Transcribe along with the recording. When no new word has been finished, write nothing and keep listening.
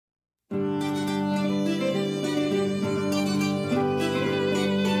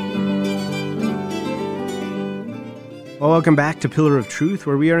Well, welcome back to Pillar of Truth,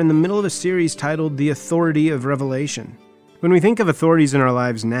 where we are in the middle of a series titled The Authority of Revelation. When we think of authorities in our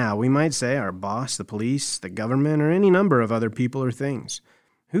lives now, we might say our boss, the police, the government, or any number of other people or things.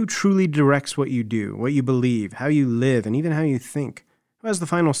 Who truly directs what you do, what you believe, how you live, and even how you think? Who has the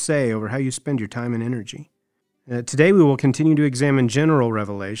final say over how you spend your time and energy? Today we will continue to examine general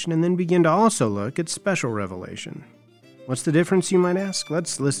revelation and then begin to also look at special revelation. What's the difference, you might ask?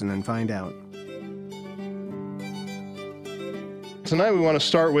 Let's listen and find out. Tonight we want to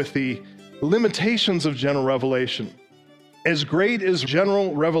start with the limitations of general revelation. As great as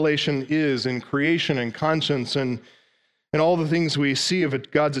general revelation is in creation and conscience and all the things we see of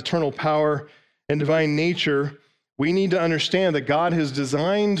God's eternal power and divine nature, we need to understand that God has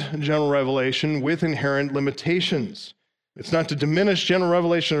designed general revelation with inherent limitations. It's not to diminish general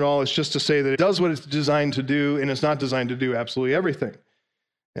revelation at all, it's just to say that it does what it's designed to do, and it's not designed to do absolutely everything.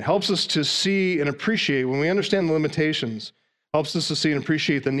 It helps us to see and appreciate, when we understand the limitations, helps us to see and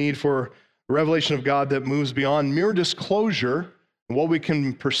appreciate the need for a revelation of God that moves beyond mere disclosure, what we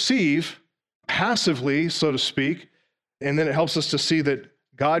can perceive passively, so to speak, and then it helps us to see that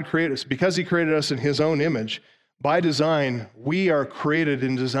God created us, because He created us in His own image. By design, we are created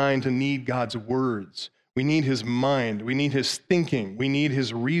and designed to need God's words. We need His mind. We need His thinking. We need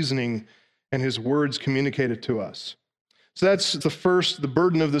His reasoning and His words communicated to us. So that's the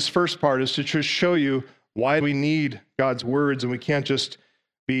burden of this first part, is to just show you why we need God's words, and we can't just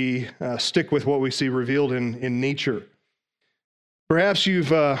stick with what we see revealed in nature. Perhaps you've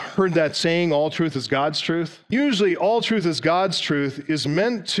heard that saying, all truth is God's truth. Usually, all truth is God's truth is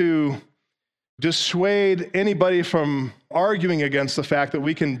meant to dissuade anybody from arguing against the fact that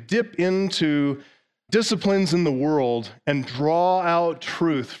we can dip into disciplines in the world and draw out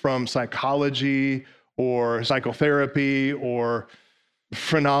truth from psychology or psychotherapy or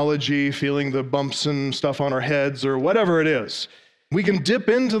phrenology, feeling the bumps and stuff on our heads or whatever it is. We can dip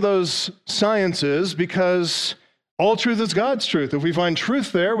into those sciences because all truth is God's truth. If we find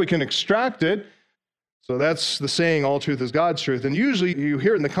truth there, we can extract it. So that's the saying, all truth is God's truth. And usually you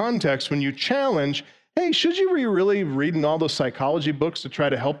hear it in the context when you challenge, hey, should you be really reading all those psychology books to try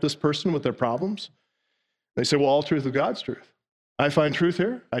to help this person with their problems? They say, well, all truth is God's truth. I find truth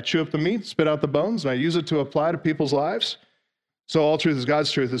here. I chew up the meat, spit out the bones, and I use it to apply to people's lives. So all truth is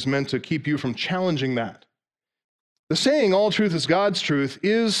God's truth is meant to keep you from challenging that. The saying, all truth is God's truth,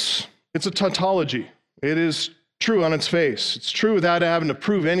 it's a tautology. It is true on its face. It's true without having to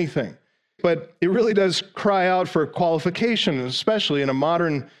prove anything. But it really does cry out for qualification, especially in a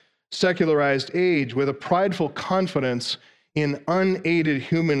modern secularized age with a prideful confidence in unaided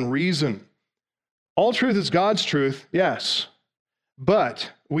human reason. All truth is God's truth, yes, but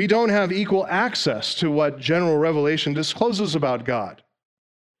we don't have equal access to what general revelation discloses about God.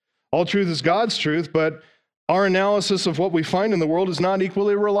 All truth is God's truth, but our analysis of what we find in the world is not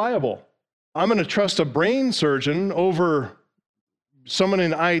equally reliable. I'm going to trust a brain surgeon over someone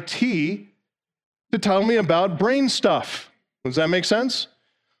in IT to tell me about brain stuff. Does that make sense?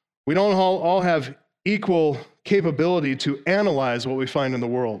 We don't all have equal capability to analyze what we find in the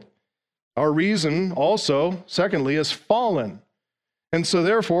world. Our reason also, secondly, is fallen. And so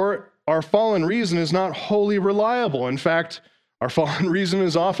therefore, our fallen reason is not wholly reliable. In fact, our fallen reason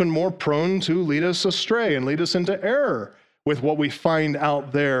is often more prone to lead us astray and lead us into error with what we find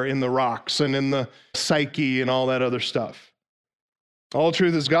out there in the rocks and in the psyche and all that other stuff. All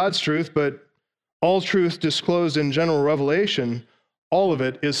truth is God's truth, but all truth disclosed in general revelation, all of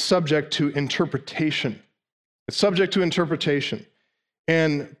it is subject to interpretation. It's subject to interpretation.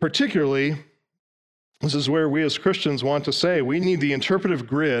 And particularly, this is where we as Christians want to say, we need the interpretive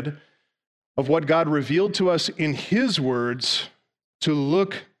grid of what God revealed to us in His words to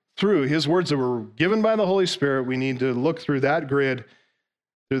look through. His words that were given by the Holy Spirit, we need to look through that grid,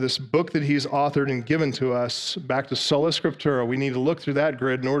 through this book that He's authored and given to us, back to Sola Scriptura. We need to look through that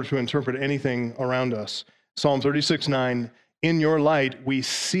grid in order to interpret anything around us. Psalm 36:9, in your light we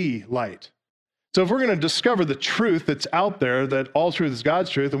see light. So if we're going to discover the truth that's out there, that all truth is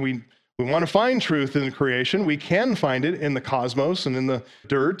God's truth, and we want to find truth in the creation, we can find it in the cosmos and in the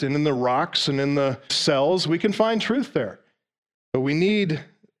dirt and in the rocks and in the cells. We can find truth there. But we need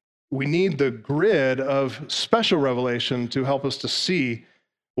the grid of special revelation to help us to see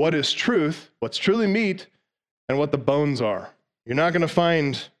what is truth, what's truly meat, and what the bones are. You're not going to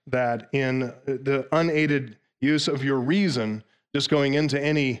find that in the unaided use of your reason just going into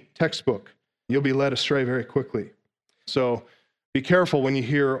any textbook. You'll be led astray very quickly. So be careful when you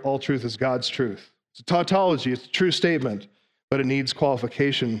hear all truth is God's truth. It's a tautology, it's a true statement, but it needs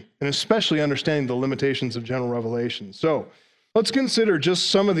qualification, and especially understanding the limitations of general revelation. So let's consider just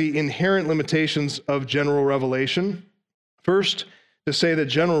some of the inherent limitations of general revelation First, to say that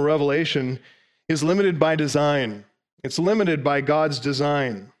general revelation is limited by design. It's limited by God's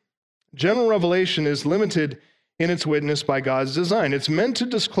design. General revelation is limited in its witness by God's design. It's meant to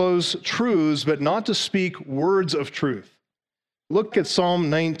disclose truths, but not to speak words of truth. Look at Psalm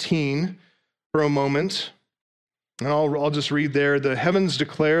 19 for a moment, and I'll just read there. The heavens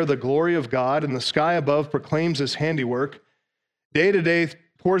declare the glory of God, and the sky above proclaims his handiwork. Day to day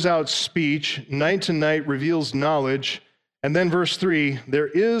pours out speech, night to night reveals knowledge. And then verse 3, there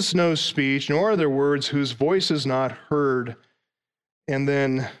is no speech, nor are there words whose voice is not heard. And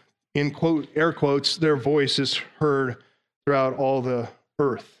then, in quote, air quotes, their voice is heard throughout all the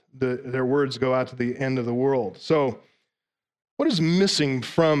earth. Their words go out to the end of the world. So, what is missing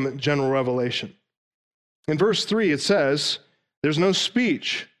from general revelation? In verse 3, it says, there's no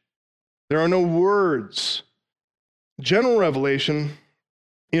speech. There are no words. General revelation,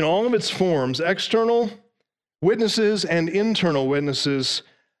 in all of its forms, external witnesses and internal witnesses,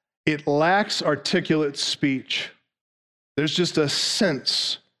 it lacks articulate speech. There's just a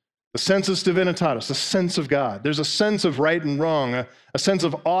sense, the sensus divinitatis, a sense of God. There's a sense of right and wrong, a sense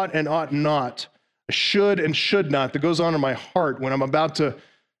of ought and ought not, a should and should not that goes on in my heart when I'm about to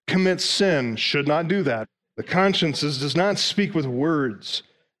commit sin. Should not do that. The conscience does not speak with words,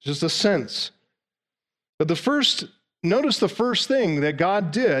 just a sense. But notice the first thing that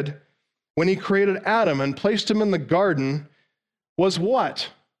God did when he created Adam and placed him in the garden was what?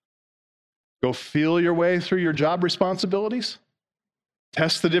 Go feel your way through your job responsibilities?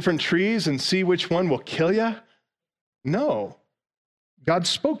 Test the different trees and see which one will kill you? No. God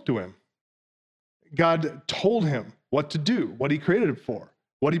spoke to him. God told him what to do, what he created him for,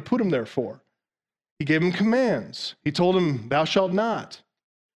 what he put him there for. He gave him commands. He told him, thou shalt not.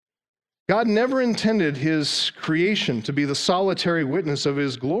 God never intended his creation to be the solitary witness of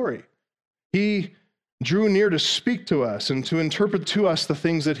his glory. He drew near to speak to us and to interpret to us the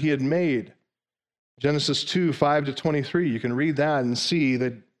things that he had made. Genesis 2, 5-23, you can read that and see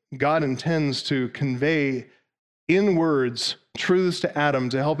that God intends to convey in words truths to Adam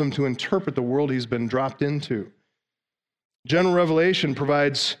to help him to interpret the world he's been dropped into. General revelation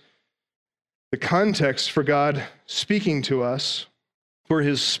provides the context for God speaking to us for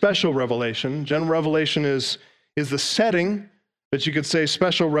his special revelation. General revelation is the setting, but you could say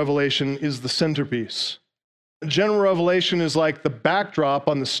special revelation is the centerpiece. General revelation is like the backdrop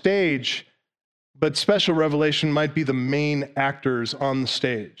on the stage, but special revelation might be the main actors on the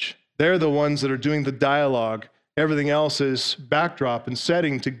stage. They're the ones that are doing the dialogue. Everything else is backdrop and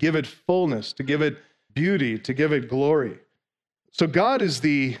setting to give it fullness, to give it beauty, to give it glory. So God is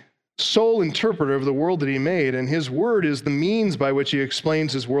the sole interpreter of the world that he made, and his word is the means by which he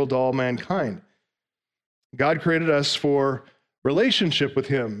explains his world to all mankind. God created us for relationship with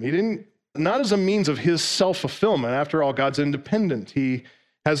him. He didn't, not as a means of his self-fulfillment. After all, God's independent. He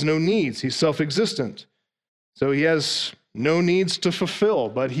has no needs. He's self-existent. So he has no needs to fulfill,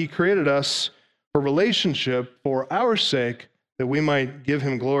 but he created us for relationship for our sake, that we might give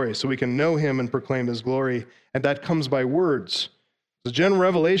him glory, so we can know him and proclaim his glory, and that comes by words. The general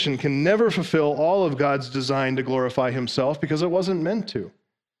revelation can never fulfill all of God's design to glorify himself because it wasn't meant to.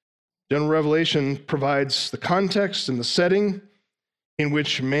 General revelation provides the context and the setting in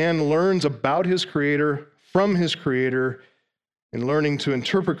which man learns about his creator from his creator in learning to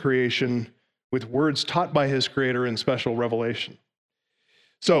interpret creation with words taught by his creator in special revelation.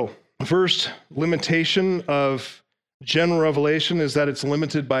 So, the first limitation of general revelation is that it's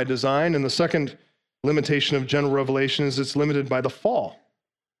limited by design, and the second limitation of general revelation is it's limited by the fall.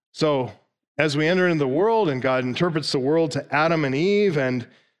 So, as we enter into the world and God interprets the world to Adam and Eve,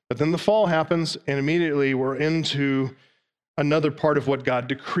 but then the fall happens, and immediately we're into another part of what God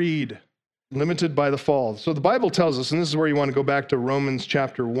decreed, limited by the fall. So the Bible tells us, and this is where you want to go back to Romans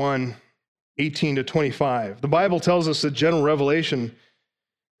chapter 1, 18-25. The Bible tells us that general revelation,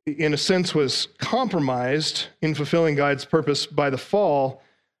 in a sense, was compromised in fulfilling God's purpose by the fall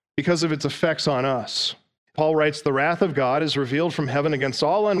because of its effects on us. Paul writes, the wrath of God is revealed from heaven against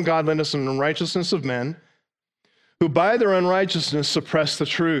all ungodliness and unrighteousness of men, who by their unrighteousness suppress the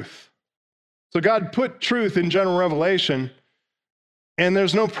truth. So God put truth in general revelation, and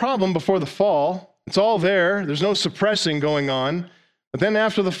there's no problem before the fall. It's all there. There's no suppressing going on. But then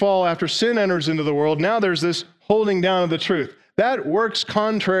after the fall, after sin enters into the world, now there's this holding down of the truth. That works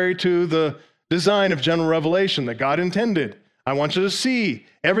contrary to the design of general revelation that God intended. I want you to see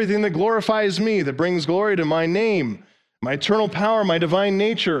everything that glorifies me, that brings glory to my name, my eternal power, my divine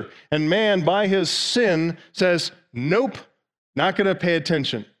nature. And man, by his sin, says, nope, not going to pay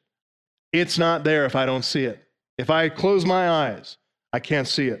attention. It's not there if I don't see it. If I close my eyes, I can't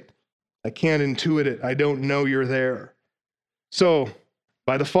see it. I can't intuit it. I don't know you're there. So,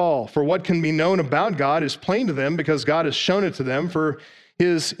 by the fall, for what can be known about God is plain to them because God has shown it to them. For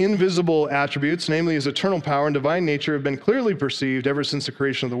his invisible attributes, namely his eternal power and divine nature, have been clearly perceived ever since the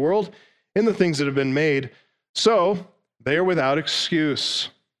creation of the world in the things that have been made. So, they are without excuse.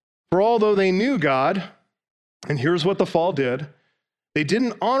 For although they knew God, and here's what the fall did, they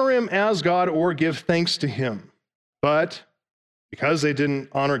didn't honor him as God or give thanks to him. But because they didn't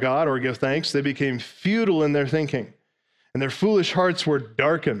honor God or give thanks, they became futile in their thinking, and their foolish hearts were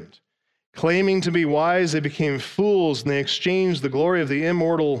darkened. Claiming to be wise, they became fools, and they exchanged the glory of the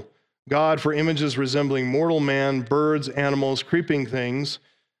immortal God for images resembling mortal man, birds, animals, creeping things.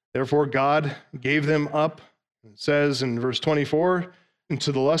 Therefore, God gave them up, it says in verse 24,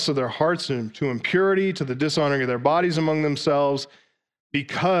 into the lust of their hearts, and to impurity, to the dishonoring of their bodies among themselves,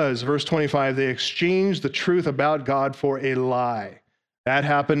 because, verse 25, they exchanged the truth about God for a lie. That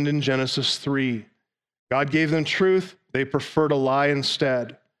happened in Genesis 3. God gave them truth, they preferred a lie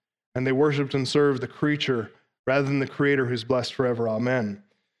instead, and they worshiped and served the creature rather than the Creator who's blessed forever. Amen.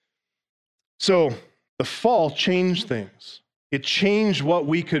 So the fall changed things. It changed what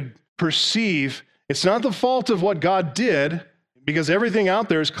we could perceive. It's not the fault of what God did, because everything out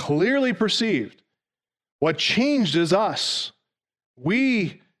there is clearly perceived. What changed is us.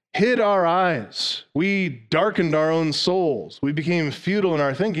 We hid our eyes. We darkened our own souls. We became futile in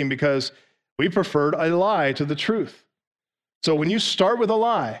our thinking because we preferred a lie to the truth. So when you start with a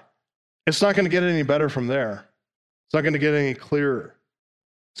lie, it's not going to get any better from there. It's not going to get any clearer.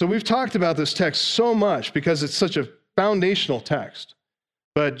 So we've talked about this text so much because it's such a foundational text.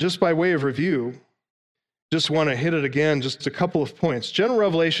 But just by way of review, just want to hit it again, just a couple of points. General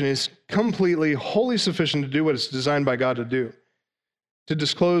revelation is completely, wholly sufficient to do what it's designed by God to do, to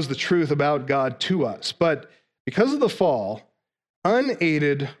disclose the truth about God to us. But because of the fall,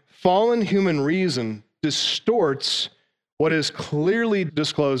 unaided, fallen human reason distorts what is clearly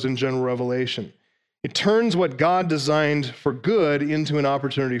disclosed in general revelation. It turns what God designed for good into an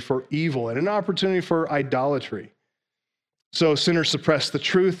opportunity for evil and an opportunity for idolatry. So sinners suppress the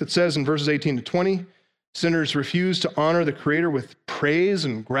truth. It says in verses 18 to 20, sinners refuse to honor the Creator with praise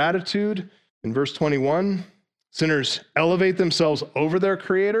and gratitude. In verse 21, sinners elevate themselves over their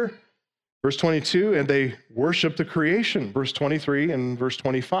Creator. Verse 22, and they worship the creation. Verse 23 and verse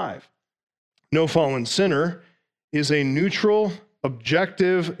 25. No fallen sinner is a neutral,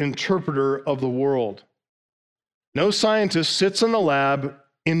 objective interpreter of the world. No scientist sits in the lab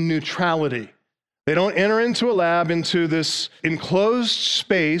in neutrality. They don't enter into a lab, into this enclosed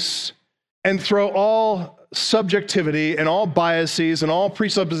space, and throw all subjectivity and all biases and all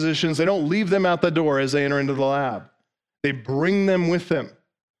presuppositions. They don't leave them out the door as they enter into the lab. They bring them with them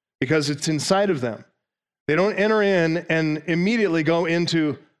because it's inside of them. They don't enter in and immediately go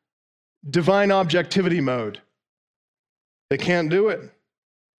into divine objectivity mode. They can't do it.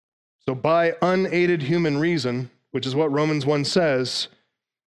 So by unaided human reason, which is what Romans 1 says,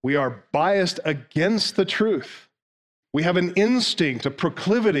 we are biased against the truth. We have an instinct, a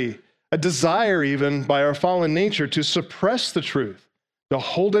proclivity, a desire even by our fallen nature to suppress the truth, to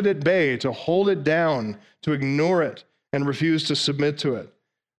hold it at bay, to hold it down, to ignore it, and refuse to submit to it.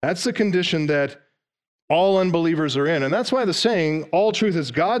 That's the condition that all unbelievers are in. And that's why the saying, all truth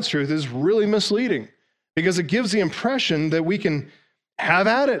is God's truth, is really misleading, because it gives the impression that we can have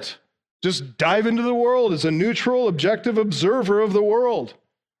at it. Just dive into the world as a neutral, objective observer of the world.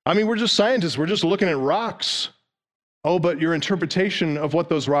 I mean, we're just scientists. We're just looking at rocks. Oh, but your interpretation of what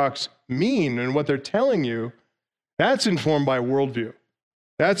those rocks mean and what they're telling you, that's informed by worldview.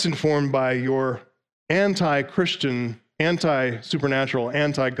 That's informed by your anti-Christian, anti-supernatural,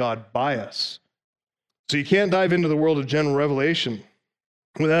 anti-God bias. So you can't dive into the world of general revelation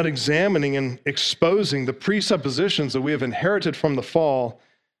without examining and exposing the presuppositions that we have inherited from the fall,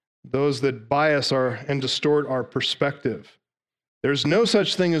 those that bias our and distort our perspective. There's no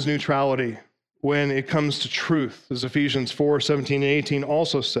such thing as neutrality when it comes to truth, as Ephesians 4:17 and 18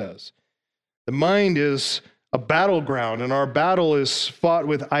 also says. The mind is a battleground, and our battle is fought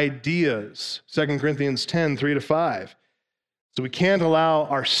with ideas, 2 Corinthians 10:3-5. So we can't allow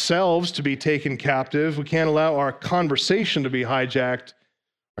ourselves to be taken captive. We can't allow our conversation to be hijacked,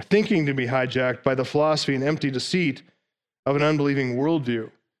 our thinking to be hijacked by the philosophy and empty deceit of an unbelieving worldview.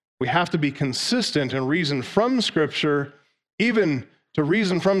 We have to be consistent and reason from Scripture, even to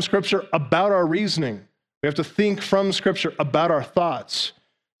reason from Scripture about our reasoning. We have to think from Scripture about our thoughts.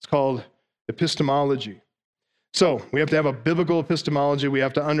 It's called epistemology. So we have to have a biblical epistemology. We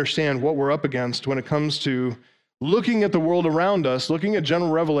have to understand what we're up against when it comes to looking at the world around us, looking at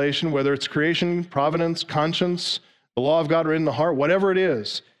general revelation, whether it's creation, providence, conscience, the law of God written in the heart, whatever it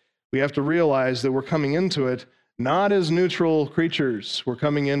is. We have to realize that we're coming into it not as neutral creatures. We're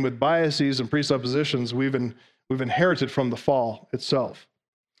coming in with biases and presuppositions we've inherited from the fall itself.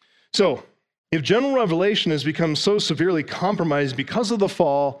 So, if general revelation has become so severely compromised because of the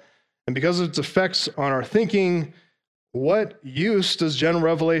fall and because of its effects on our thinking, what use does general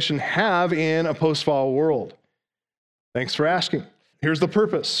revelation have in a post-fall world? Thanks for asking. Here's the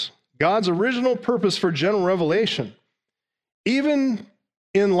purpose. God's original purpose for general revelation, even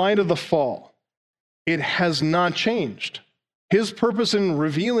in light of the fall, it has not changed. His purpose in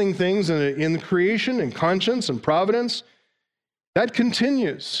revealing things in creation and conscience and providence, that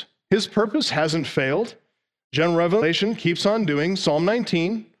continues. His purpose hasn't failed. General revelation keeps on doing. Psalm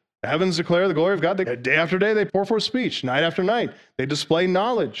 19, the heavens declare the glory of God. Day after day, they pour forth speech. Night after night, they display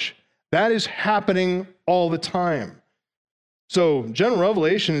knowledge. That is happening all the time. So general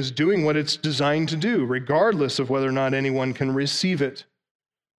revelation is doing what it's designed to do, regardless of whether or not anyone can receive it.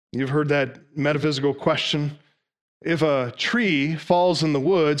 You've heard that metaphysical question. If a tree falls in the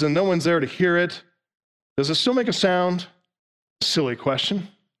woods and no one's there to hear it, does it still make a sound? Silly question.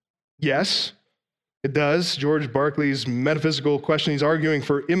 Yes, it does. George Berkeley's metaphysical question, he's arguing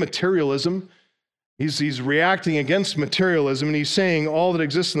for immaterialism. He's reacting against materialism, and he's saying all that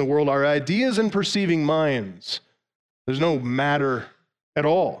exists in the world are ideas and perceiving minds. There's no matter at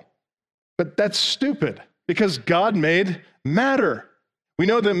all. But that's stupid, because God made matter. We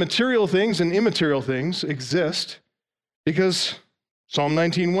know that material things and immaterial things exist because Psalm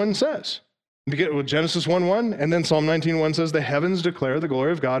 19:1 says. Genesis 1:1, and then Psalm 19:1 says, the heavens declare the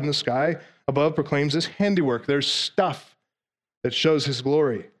glory of God, and the sky above proclaims his handiwork. There's stuff that shows his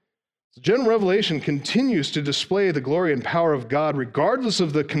glory. General revelation continues to display the glory and power of God regardless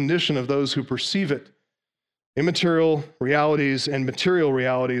of the condition of those who perceive it. Immaterial realities and material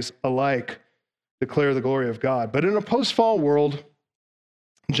realities alike declare the glory of God. But in a post-fall world,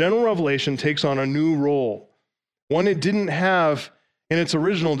 general revelation takes on a new role, one it didn't have in its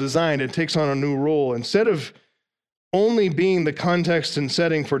original design. It takes on a new role. Instead of only being the context and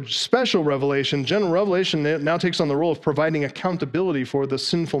setting for special revelation, general revelation now takes on the role of providing accountability for the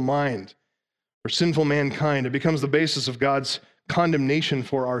sinful mind, for sinful mankind. It becomes the basis of God's condemnation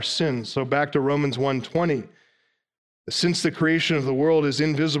for our sins. So back to Romans 1:20. Since the creation of the world, his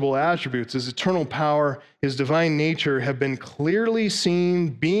invisible attributes, his eternal power, his divine nature have been clearly seen,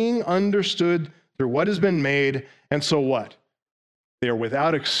 being understood through what has been made, and so what? They are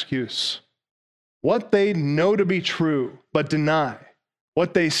without excuse. What they know to be true, but deny.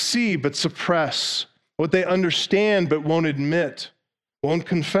 What they see, but suppress. What they understand, but won't admit, won't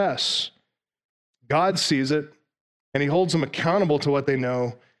confess. God sees it, and he holds them accountable to what they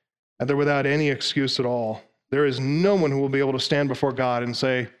know, and they're without any excuse at all. There is no one who will be able to stand before God and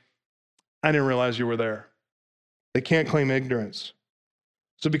say, I didn't realize you were there. They can't claim ignorance.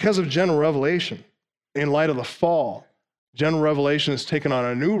 So because of general revelation, in light of the fall, general revelation has taken on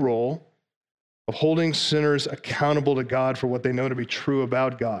a new role of holding sinners accountable to God for what they know to be true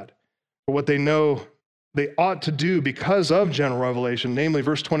about God, for what they know they ought to do because of general revelation, namely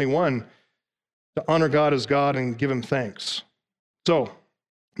verse 21, to honor God as God and give him thanks. So,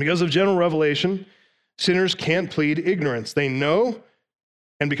 because of general revelation, sinners can't plead ignorance. They know,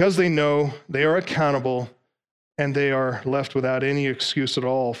 and because they know, they are accountable, and they are left without any excuse at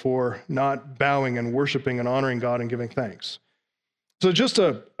all for not bowing and worshiping and honoring God and giving thanks. So just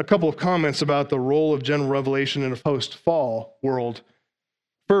a couple of comments about the role of general revelation in a post-fall world.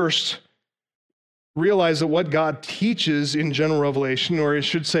 First, realize that what God teaches in general revelation, or I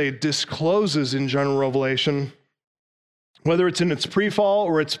should say discloses in general revelation, whether it's in its pre-fall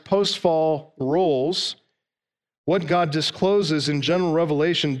or its post-fall roles, what God discloses in general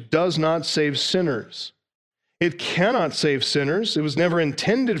revelation does not save sinners. It cannot save sinners. It was never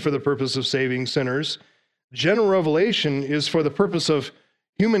intended for the purpose of saving sinners. General revelation is for the purpose of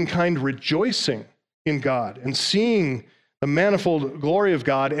humankind rejoicing in God and seeing the manifold glory of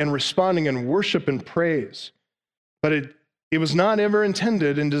God and responding in worship and praise. But it was not ever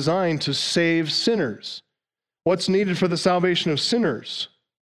intended and designed to save sinners. What's needed for the salvation of sinners?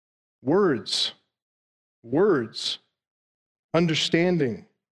 Words. Words. Understanding.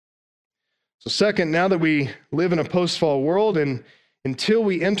 So second, now that we live in a post-fall world, and until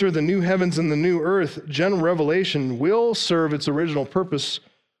we enter the new heavens and the new earth, general revelation will serve its original purpose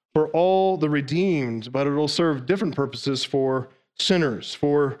for all the redeemed, but it will serve different purposes for sinners,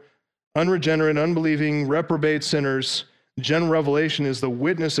 for unregenerate, unbelieving, reprobate sinners. General revelation is the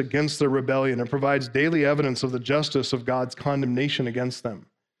witness against their rebellion. It provides daily evidence of the justice of God's condemnation against them.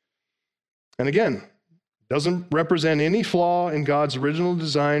 And again, doesn't represent any flaw in God's original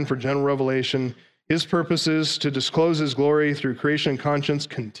design for general revelation. His purposes to disclose his glory through creation and conscience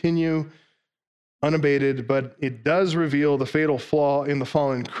continue. unabated, but it does reveal the fatal flaw in the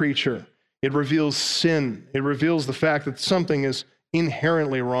fallen creature. It reveals sin. It reveals the fact that something is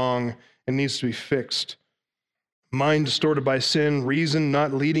inherently wrong and needs to be fixed. Mind distorted by sin, reason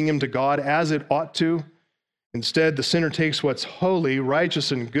not leading him to God as it ought to. Instead, the sinner takes what's holy,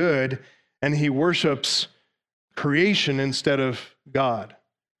 righteous, and good, and he worships creation instead of God.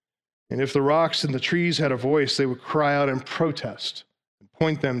 And if the rocks and the trees had a voice, they would cry out and protest and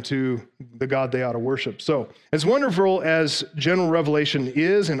point them to the God they ought to worship. So, as wonderful as general revelation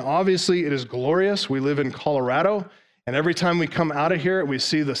is, and obviously it is glorious, we live in Colorado, and every time we come out of here, we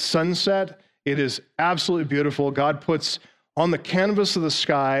see the sunset. It is absolutely beautiful. God puts on the canvas of the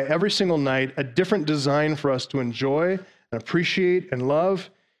sky every single night a different design for us to enjoy and appreciate and love.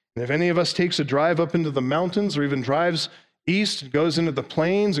 And if any of us takes a drive up into the mountains or even drives east and goes into the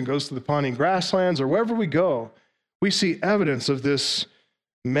plains and goes to the Pawnee grasslands or wherever we go, we see evidence of this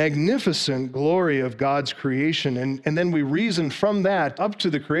magnificent glory of God's creation. And then we reason from that up to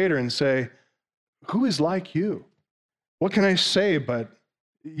the Creator and say, who is like you? What can I say but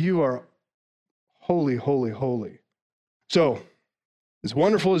you are holy, holy, holy. So, as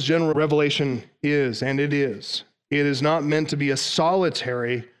wonderful as general revelation is, and it is not meant to be a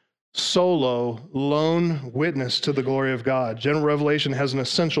solitary, solo, lone witness to the glory of God. General revelation has an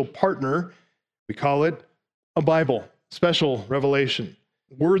essential partner. We call it a Bible, special revelation,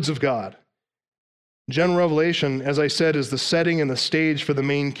 words of God. General revelation, as I said, is the setting and the stage for the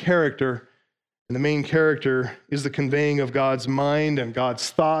main character, and the main character is the conveying of God's mind and God's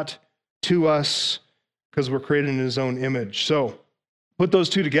thought to us because we're created in His own image. So, put those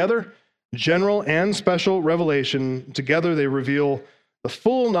two together, general and special revelation, together they reveal the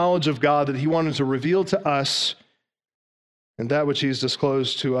full knowledge of God that He wanted to reveal to us and that which He's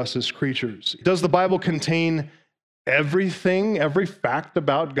disclosed to us as creatures. Does the Bible contain everything, every fact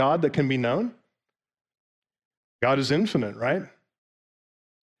about God that can be known? God is infinite, right?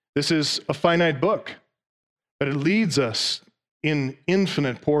 This is a finite book, but it leads us in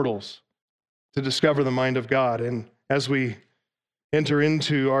infinite portals to discover the mind of God. And as we enter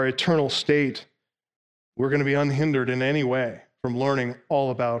into our eternal state, we're going to be unhindered in any way from learning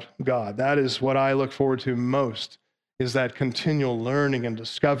all about God. That is what I look forward to most, is that continual learning and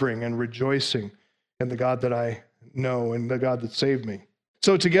discovering and rejoicing in the God that I know and the God that saved me.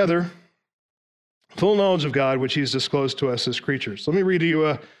 So together, full knowledge of God, which He's disclosed to us as creatures. Let me read to you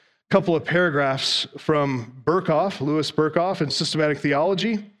a couple of paragraphs from Louis Berkhoff in Systematic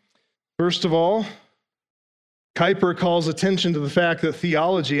Theology. First of all, Kuyper calls attention to the fact that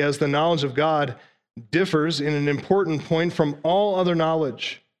theology, as the knowledge of God, differs in an important point from all other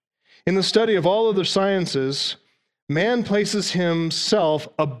knowledge. In the study of all other sciences, man places himself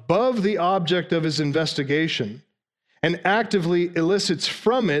above the object of his investigation and actively elicits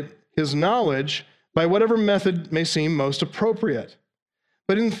from it his knowledge by whatever method may seem most appropriate.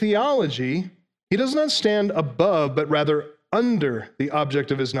 But in theology, he does not stand above, but rather under the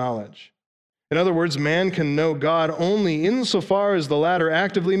object of his knowledge. In other words, man can know God only insofar as the latter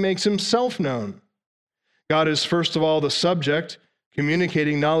actively makes himself known. God is first of all the subject,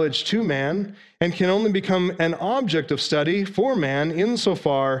 communicating knowledge to man, and can only become an object of study for man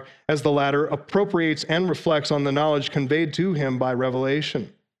insofar as the latter appropriates and reflects on the knowledge conveyed to him by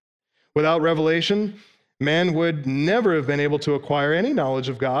revelation. Without revelation, man would never have been able to acquire any knowledge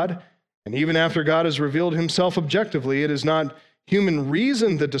of God, and even after God has revealed Himself objectively, it is not human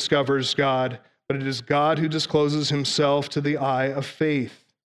reason that discovers God, but it is God who discloses Himself to the eye of faith.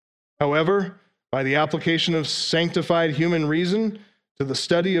 However, by the application of sanctified human reason to the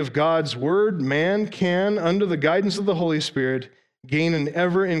study of God's Word, man can, under the guidance of the Holy Spirit, gain an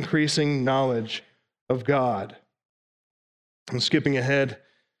ever-increasing knowledge of God. I'm skipping ahead.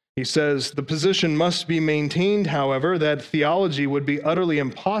 He says, the position must be maintained, however, that theology would be utterly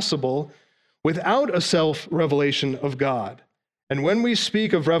impossible without a self-revelation of God. And when we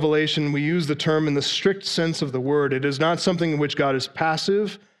speak of revelation, we use the term in the strict sense of the word. It is not something in which God is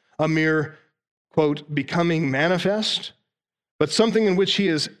passive, a mere, quote, becoming manifest, but something in which He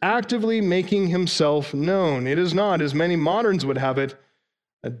is actively making Himself known. It is not, as many moderns would have it,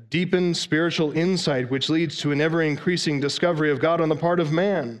 a deepened spiritual insight which leads to an ever-increasing discovery of God on the part of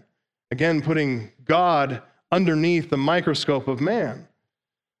man. Again, putting God underneath the microscope of man.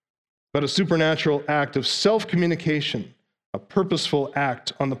 But a supernatural act of self-communication, a purposeful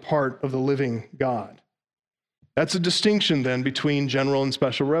act on the part of the living God. That's a distinction then between general and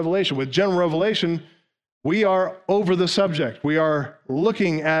special revelation. With general revelation, we are over the subject. We are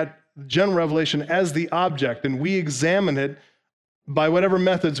looking at general revelation as the object, and we examine it by whatever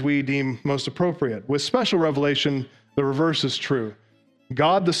methods we deem most appropriate. With special revelation, the reverse is true.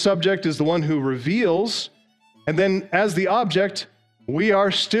 God, the subject, is the one who reveals, and then as the object, we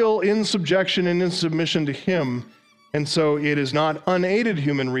are still in subjection and in submission to him. And so it is not unaided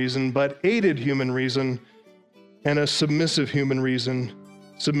human reason, but aided human reason, and a submissive human reason,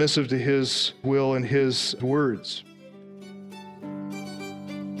 submissive to his will and his words.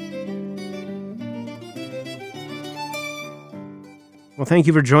 Well, thank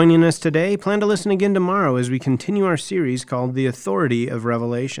you for joining us today. Plan to listen again tomorrow as we continue our series called The Authority of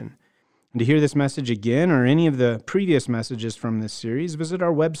Revelation. And to hear this message again or any of the previous messages from this series, visit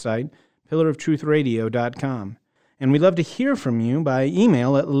our website, pillarofTruthRadio.com. And we'd love to hear from you by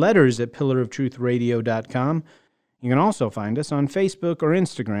email at letters@pillarofTruthRadio.com. You can also find us on Facebook or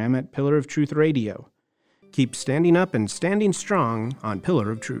Instagram at Pillar of Truth Radio. Keep standing up and standing strong on Pillar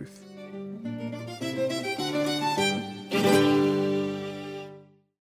of Truth.